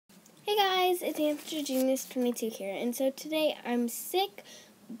Hey guys, it's Hamster Genius 22 here, and so today I'm sick,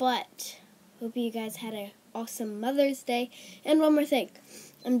 but hope you guys had an awesome Mother's Day. And one more thing,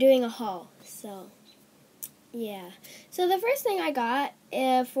 I'm doing a haul, so yeah. So the first thing I got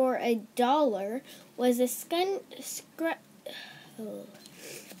for $1 was a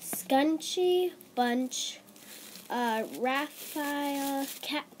Scrunchy Bunch Raphael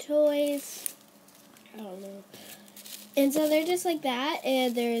cat toys. I don't know. And so they're just like that,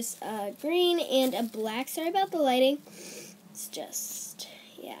 and there's a green and a black. Sorry about the lighting. It's just,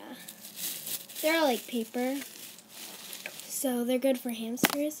 yeah. They're all like paper. So they're good for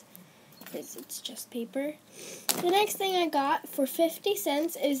hamsters, because it's just paper. The next thing I got for 50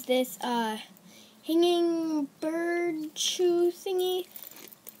 cents is this hanging bird shoe thingy.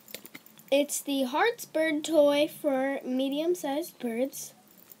 It's the Hearts bird toy for medium-sized birds.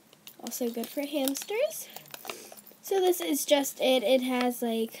 Also good for hamsters. So this is just it. It has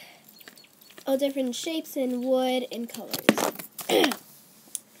like all different shapes and wood and colors.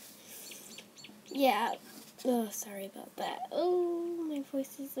 Yeah. Oh, sorry about that. Oh, my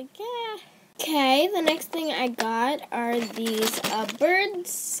voice is like, yeah. Okay, the next thing I got are these bird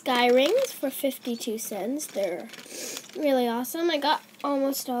sky rings for 52 cents. They're really awesome. I got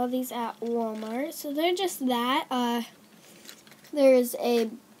almost all of these at Walmart. So they're just that. There's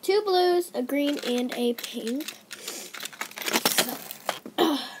two blues, a green, and a pink.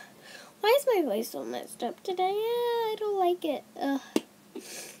 Why is my voice so messed up today? I don't like it.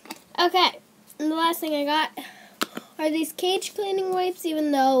 Okay, and the last thing I got are these cage cleaning wipes,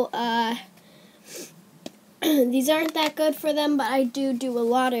 even though these aren't that good for them, but I do a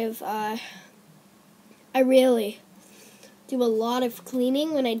lot of, I really do a lot of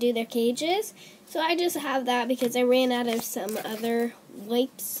cleaning when I do their cages. So I just have that because I ran out of some other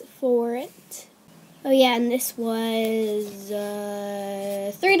wipes for it. Oh yeah, and this was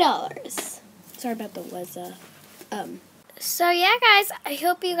 $3. Sorry about the was. So yeah, guys, I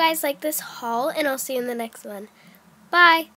hope you guys like this haul, and I'll see you in the next one. Bye.